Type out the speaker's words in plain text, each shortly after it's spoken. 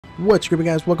What's good,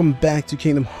 guys? Welcome back to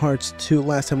Kingdom Hearts 2.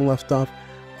 Last time we left off,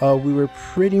 we were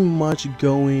pretty much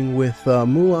going with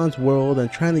Mulan's world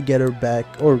and trying to get her back,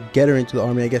 or get her into the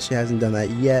army. I guess she hasn't done that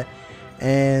yet,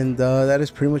 and that is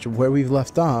pretty much where we've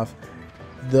left off.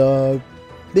 The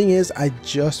thing is, I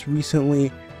just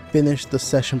recently finished the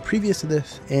session previous to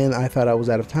this, and I thought I was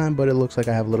out of time, but it looks like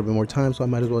I have a little bit more time, so I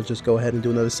might as well just go ahead and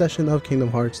do another session of Kingdom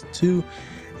Hearts 2,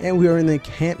 and we are in the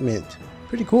encampment.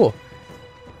 Pretty cool.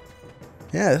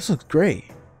 Yeah, this looks great.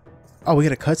 Oh, we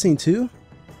got a cutscene too?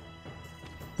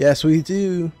 Yes, we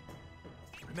do.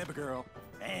 Remember, girl,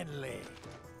 and leg.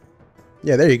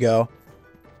 Yeah, there you go.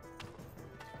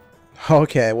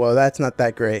 Okay, well, that's not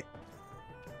that great.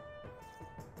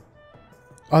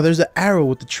 Oh, there's an arrow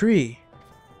with the tree.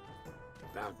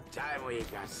 About time we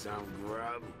got some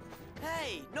grub.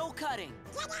 Hey, no cutting.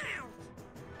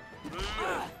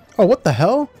 Oh, what the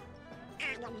hell?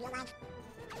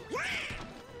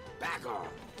 Back off.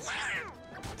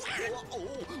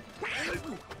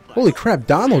 Holy crap,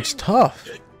 Donald's tough.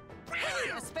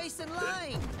 A space in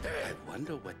line. I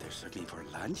wonder what they're serving for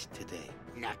lunch today.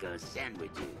 Knuckle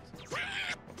sandwiches.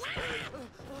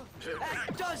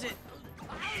 That does it.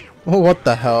 Oh, what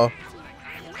the hell?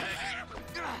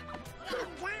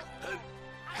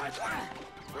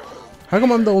 How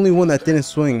come I'm the only one that didn't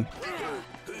swing?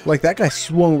 Like, that guy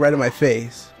swung right in my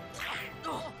face.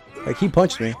 Like, he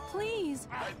punched me. Please.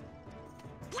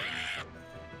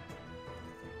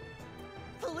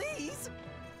 Please.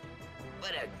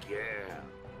 What a girl.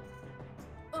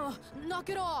 Knock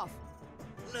it off.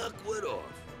 Knock what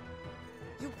off?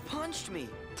 You punched me.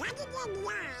 What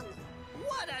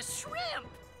a shrimp.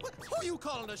 Who you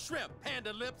calling a shrimp,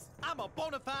 Panda Lips? I'm a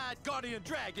bona fide guardian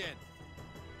dragon.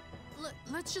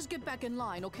 Let's just get back in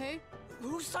line, okay?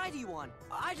 Whose side are you on?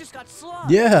 I just got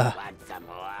slugged. Yeah. Want some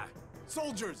more?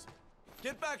 Soldiers,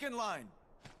 get back in line.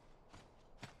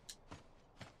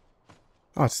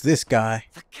 Oh, it's this guy.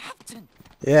 The captain.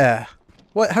 Yeah.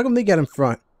 What? How come they get in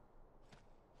front?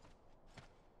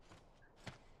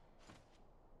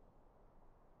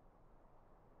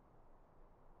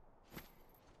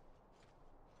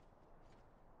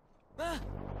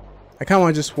 I kind of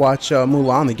want to just watch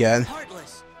Mulan again.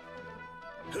 Heartless.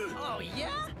 Oh,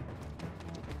 yeah?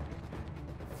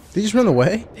 Did he just run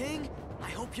away? Ping,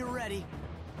 I hope you're ready.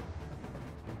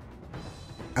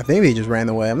 I think they just ran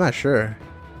away. I'm not sure.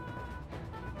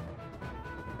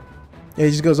 Yeah,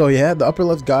 he just goes, oh yeah, the upper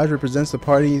left gauge represents the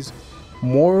party's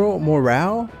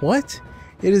morale? What?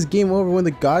 It is game over when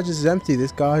the gauge is empty.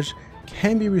 This gauge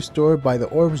can be restored by the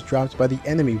orbs dropped by the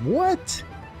enemy. What?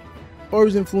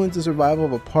 Orbs influence the survival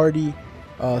of a party,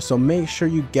 so make sure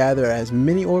you gather as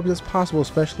many orbs as possible,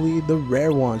 especially the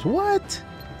rare ones. What?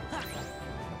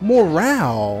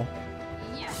 Morale?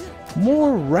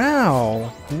 Morale?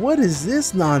 What is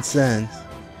this nonsense?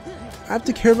 I have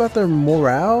to care about their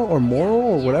morale or moral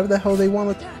or whatever the hell they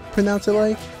want to pronounce it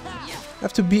like? I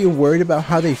have to be worried about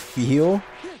how they feel?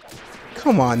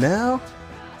 Come on now.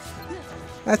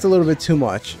 That's a little bit too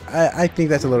much. I think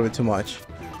that's a little bit too much.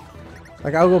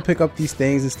 Like, I'll go pick up these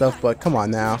things and stuff, but come on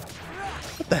now.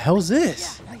 What the hell is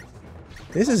this?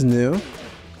 This is new.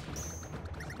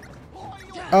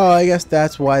 Oh, I guess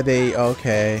that's why they...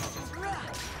 Okay.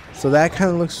 So that kind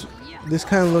of looks... This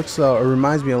kind of looks... It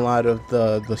reminds me a lot of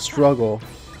the struggle.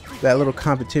 That little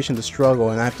competition, the struggle.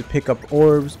 And I have to pick up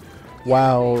orbs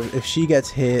while if she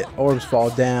gets hit, orbs fall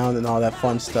down and all that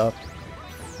fun stuff.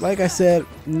 Like I said,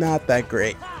 not that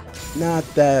great. Not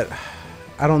that...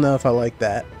 I don't know if I like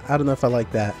that. I don't know if I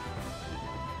like that.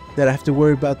 That I have to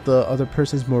worry about the other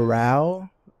person's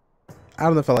morale. I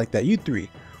don't know if I like that. You three,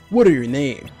 what are your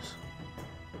names?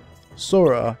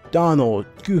 Sora, Donald,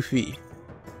 Goofy.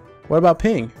 What about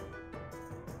Ping?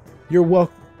 You're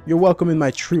welcome in my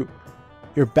troop.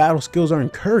 Your battle skills are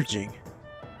encouraging.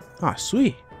 Ah,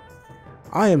 sweet.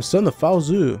 I am son of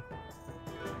Falzu.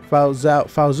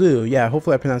 Falzu. Yeah,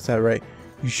 hopefully I pronounced that right.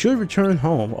 You should return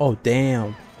home. Oh,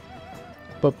 damn.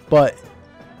 But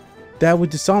that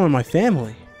would dishonor my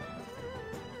family.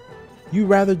 You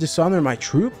rather dishonor my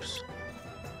troops?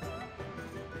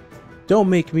 Don't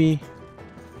make me...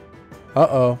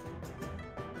 Uh-oh.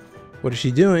 What is she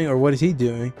doing, or what is he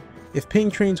doing? If Ping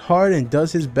trains hard and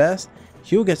does his best,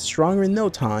 he'll get stronger in no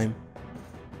time.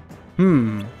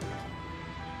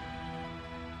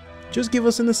 Just give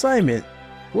us an assignment.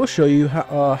 We'll show you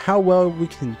how well we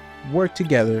can work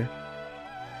together.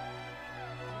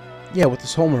 Yeah, with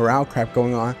this whole morale crap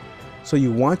going on. So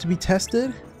you want to be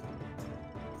tested?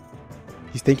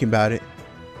 He's thinking about it.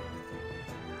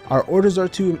 Our orders are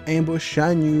to ambush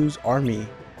Shan Yu's army.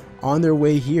 On their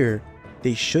way here,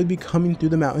 they should be coming through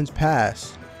the mountains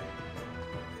pass.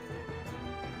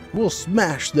 We'll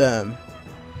smash them.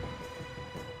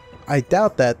 I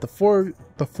doubt that. The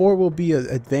four will be an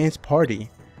advanced party.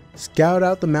 Scout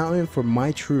out the mountain for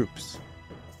my troops.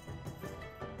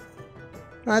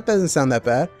 That doesn't sound that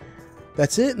bad.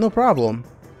 That's it? No problem.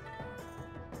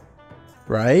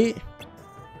 Right?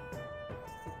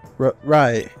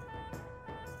 Right.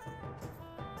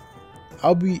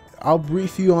 I'll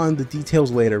brief you on the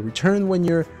details later. Return when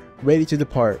you're ready to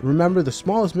depart. Remember, the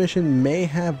smallest mission may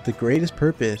have the greatest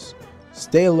purpose.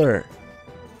 Stay alert.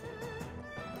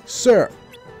 Sir,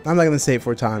 I'm not gonna say it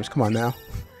 4 times. Come on now.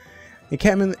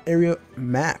 Encampment area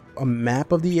map. A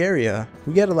map of the area.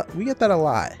 We get that a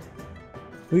lot.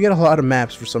 We get a lot of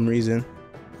maps for some reason.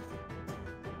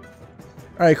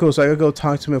 Alright, cool. So I gotta go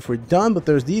talk to him if we're done. But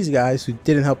there's these guys who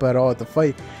didn't help at all at the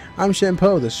fight. I'm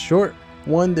Shenpo, the short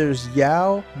one. There's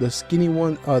Yao, the skinny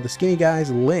one. The skinny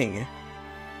guy's Ling.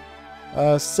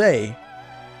 Say,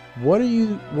 what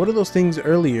are those things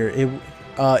earlier?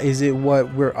 Is it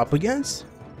what we're up against?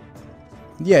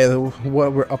 Yeah,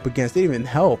 what we're up against. They didn't even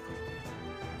help.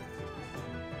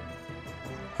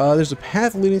 There's a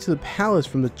path leading to the palace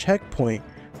from the checkpoint,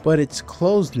 but it's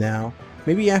closed now.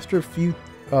 Maybe after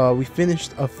we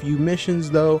finished a few missions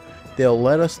though, they'll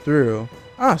let us through.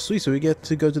 Ah, sweet, so we get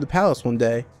to go to the palace one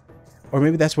day. Or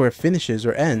maybe that's where it finishes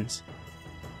or ends.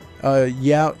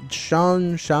 Yeah,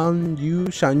 Shan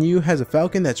Yu has a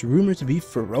falcon that's rumored to be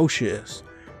ferocious.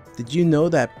 Did you know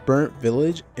that burnt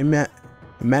village?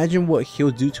 Imagine what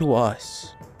he'll do to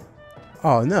us.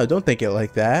 Oh no, don't think it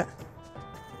like that.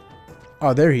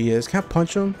 Oh, there he is. Can I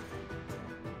punch him?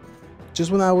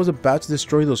 Just when I was about to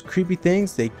destroy those creepy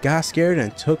things, they got scared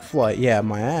and took flight. Yeah,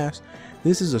 my ass.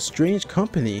 This is a strange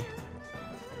company.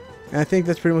 And I think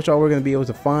that's pretty much all we're going to be able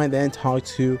to find and talk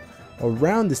to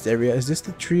around this area. Is this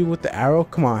the tree with the arrow?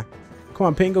 Come on. Come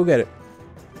on, Pink, go get it.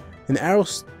 An arrow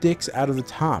sticks out of the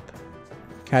top.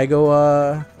 Can I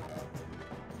go,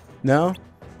 no?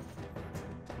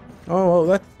 Oh,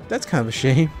 well, that's kind of a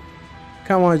shame.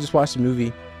 Kind of want to just watch the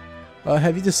movie.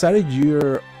 Have you decided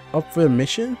you're up for the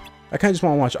mission? I kind of just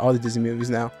want to watch all the Disney movies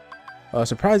now.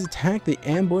 Surprise attack, they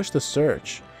ambush the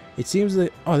search. It seems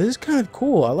that, oh, this is kind of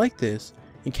cool. I like this.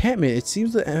 Encampment, it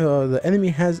seems that the enemy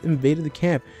has invaded the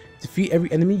camp. Defeat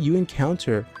every enemy you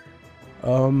encounter.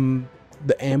 The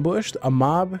ambush, a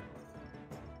mob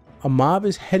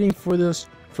is heading for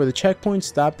the checkpoint.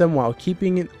 Stop them while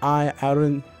keeping an eye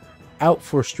out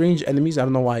for strange enemies. I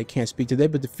don't know why I can't speak today,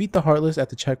 but defeat the Heartless at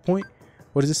the checkpoint.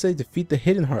 What does it say? Defeat the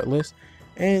hidden Heartless.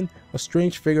 And a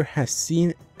strange figure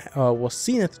was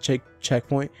seen at the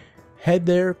checkpoint. Head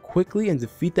there quickly and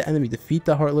defeat the enemy. Defeat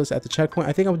the Heartless at the checkpoint.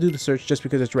 I think I'm gonna do the search just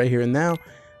because it's right here and now,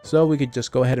 so we could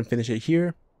just go ahead and finish it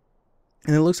here.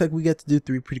 And it looks like we get to do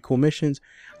 3 pretty cool missions.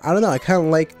 I don't know, I kind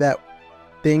of like that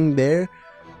thing there.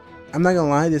 I'm not gonna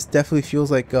lie, this definitely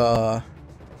feels like I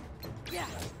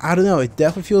don't know, it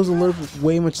definitely feels a little bit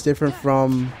way much different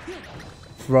from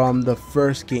the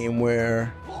first game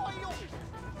where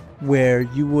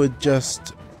you would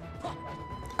just,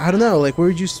 I don't know, like where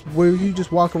you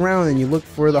just walk around and you look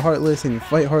for the Heartless and you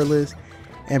fight Heartless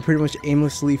and pretty much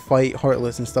aimlessly fight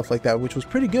Heartless and stuff like that, which was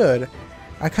pretty good.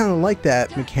 I kind of like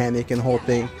that mechanic and the whole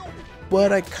thing,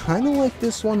 but I kind of like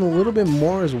this one a little bit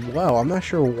more as well. I'm not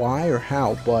sure why or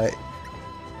how, but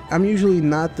I'm usually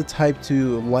not the type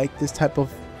to like this type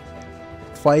of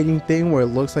fighting thing where it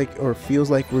looks like or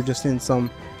feels like we're just in some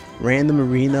random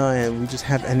arena and we just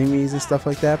have enemies and stuff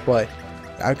like that, but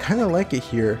I kind of like it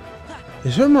here.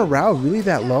 Is your morale really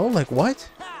that low? Like what?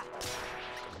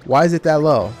 Why is it that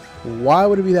low? Why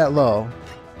would it be that low?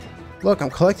 Look,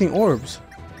 I'm collecting orbs.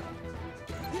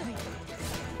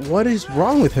 What is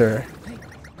wrong with her?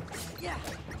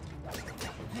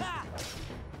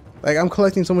 Like, I'm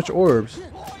collecting so much orbs.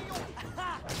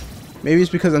 Maybe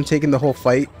it's because I'm taking the whole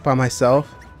fight by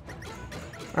myself.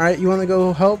 Alright, you want to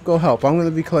go help? Go help. I'm going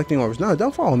to be collecting orbs. No,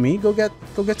 don't follow me. Go get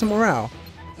some morale.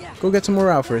 Go get some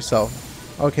morale for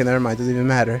yourself. Okay, never mind. Doesn't even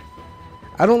matter.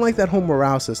 I don't like that whole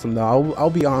morale system, though.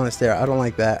 I'll be honest there. I don't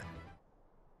like that.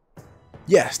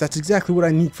 Yes, that's exactly what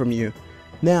I need from you.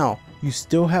 Now, you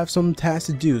still have some tasks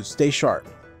to do. Stay sharp.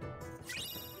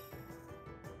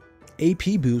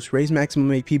 AP boost. Raise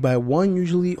maximum AP by 1,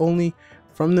 usually only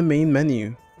from the main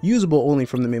menu. Usable only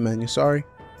from the main menu, sorry.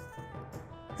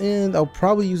 And I'll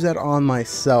probably use that on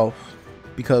myself,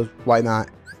 because why not?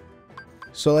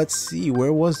 So let's see,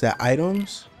 where was that?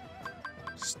 Items?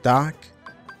 Stock?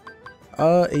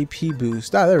 AP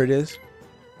boost. Ah, there it is.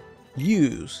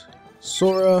 Use.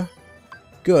 Sora.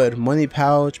 Good. Money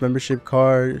pouch, membership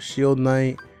card, shield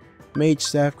knight, mage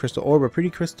staff, crystal orb. A pretty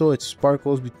crystal, it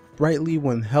sparkles brightly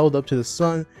when held up to the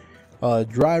sun.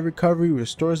 Drive recovery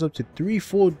restores up to 3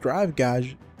 full drive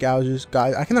gouges.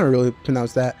 Guys, I cannot really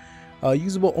pronounce that.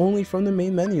 Usable only from the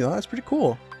main menu. Oh, that's pretty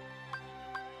cool.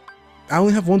 I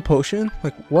only have 1 potion?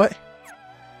 Like, what?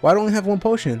 Why do I only have 1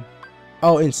 potion?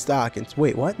 Oh, in stock. It's,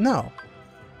 wait, what? No.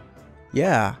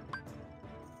 Yeah.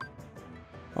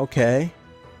 Okay.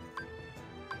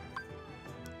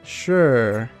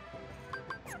 Sure.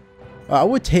 I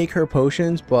would take her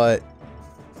potions, but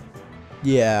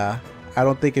yeah, I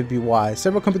don't think it'd be wise.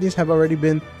 Several companies have already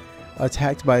been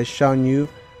attacked by Xiao Yu.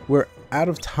 We're out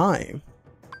of time.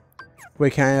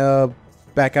 Wait, can I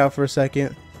back out for a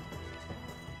second?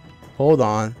 Hold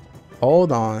on.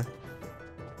 Hold on.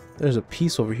 There's a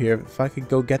piece over here. If I could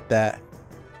go get that.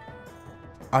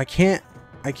 I can't.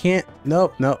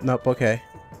 Nope, nope, nope. Okay.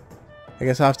 I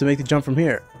guess I'll have to make the jump from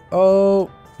here.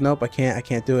 Oh, nope, I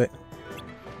can't do it.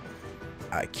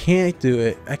 I can't do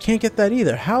it. I can't get that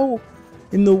either. How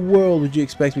in the world would you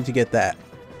expect me to get that?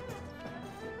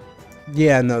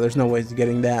 Yeah, no, there's no ways to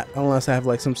getting that unless I have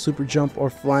like some super jump or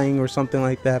flying or something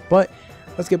like that. But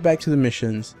let's get back to the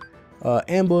missions.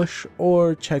 Ambush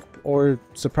or check or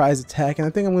surprise attack, and I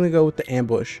think I'm gonna go with the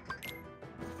ambush.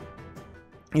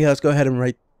 Yeah, let's go ahead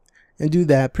and do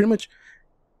that. Pretty much,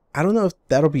 I don't know if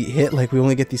that'll be hit. Like we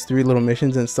only get these 3 little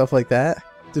missions and stuff like that.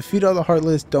 Defeat all the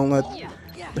Heartless. Don't let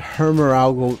her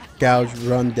morale gouge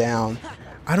run down.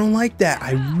 I don't like that.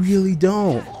 I really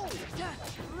don't.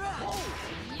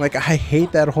 Like, I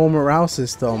hate that whole morale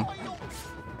system.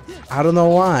 I don't know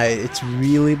why. It's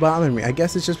really bothering me. I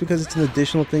guess it's just because it's an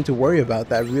additional thing to worry about.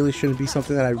 That really shouldn't be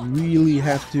something that I really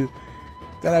have to,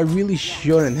 that I really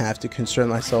shouldn't have to concern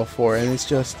myself for. And it's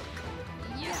just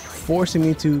forcing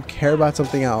me to care about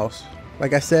something else.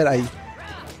 Like I said,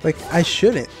 I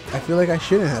shouldn't. I feel like I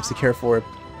shouldn't have to care for it.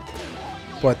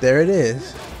 But there it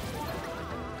is.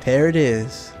 There it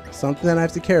is. Something that I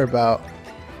have to care about.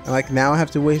 And like now I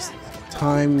have to waste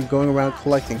time going around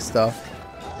collecting stuff.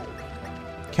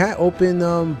 Can I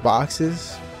open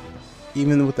boxes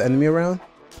even with the enemy around?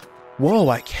 Whoa,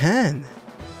 I can.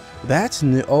 That's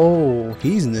new. Oh,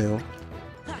 he's new.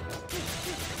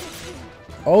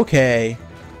 Okay.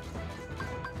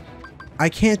 I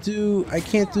cannot do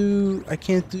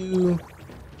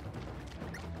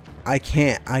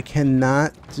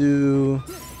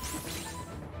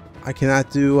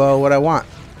what I want.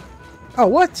 Oh,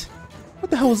 what? What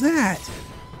the hell was that?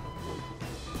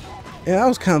 Yeah, that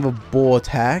was kind of a bull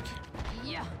attack.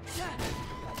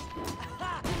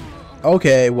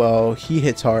 Okay, well, he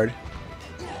hits hard.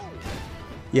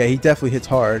 Yeah, he definitely hits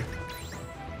hard.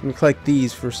 Let me collect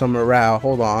these for some morale.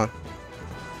 Hold on.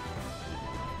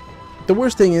 The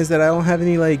worst thing is that I don't have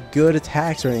any like good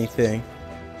attacks or anything.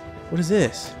 What is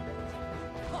this?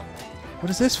 What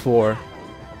is this for?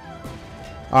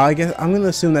 I guess I'm gonna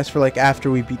assume that's for like after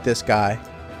we beat this guy.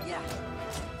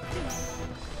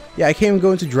 Yeah, I can't even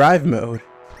go into drive mode.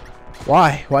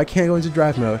 Why? Why can't I go into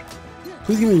drive mode?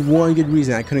 Please give me one good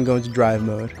reason I couldn't go into drive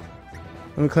mode.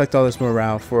 Let me collect all this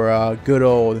morale for good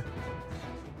old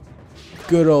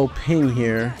Ping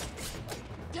here.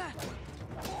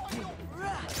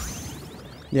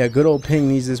 Yeah, good old Ping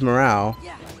needs this morale.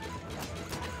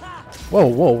 Whoa,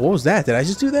 whoa, what was that? Did I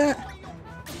just do that?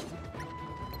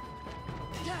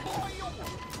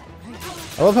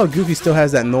 I love how Goofy still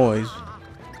has that noise.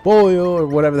 Boyo, or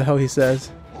whatever the hell he says.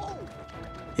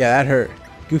 Yeah, that hurt.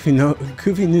 Goofy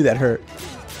knew that hurt.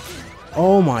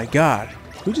 Oh my god.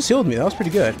 Who just healed me? That was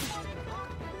pretty good.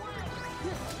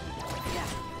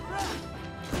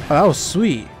 Oh, that was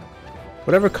sweet.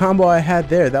 Whatever combo I had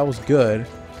there, that was good.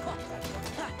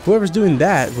 Whoever's doing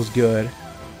that was good.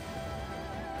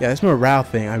 Yeah, this morale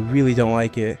thing, I really don't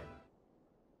like it.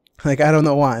 Like, I don't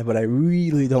know why, but I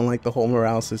really don't like the whole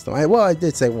morale system. Well, I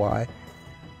did say why.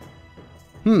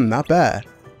 Not bad.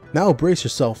 Now brace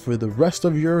yourself for the rest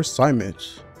of your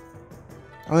assignments.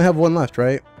 I only have 1 left,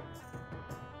 right?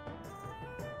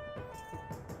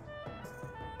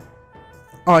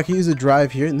 Oh, I can use a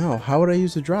drive here? No, how would I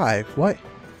use a drive? What?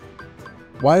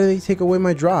 Why did they take away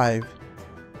my drive?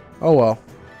 Oh well.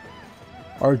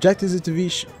 Our objective is to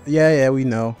be yeah, we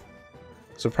know.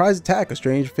 Surprise attack. A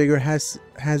strange figure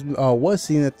was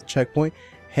seen at the checkpoint.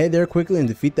 Head there quickly and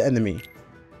defeat the enemy.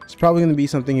 It's probably going to be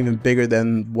something even bigger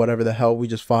than whatever the hell we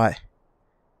just fought.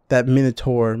 That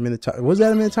Minotaur. Was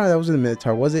that a Minotaur? That wasn't a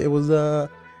Minotaur, was it? It was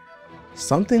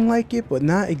something like it, but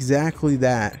not exactly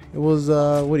that. It was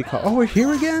what do you call it? Oh, we're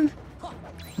here again?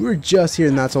 We were just here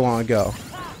not so long ago.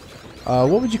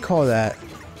 What would you call that?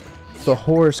 The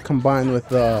horse combined with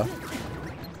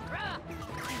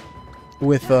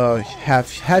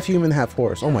half human, half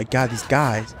horse. Oh my god, these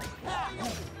guys.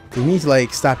 They need to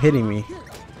like stop hitting me.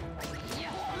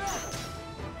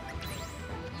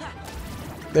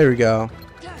 There we go.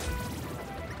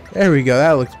 There we go.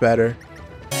 That looks better.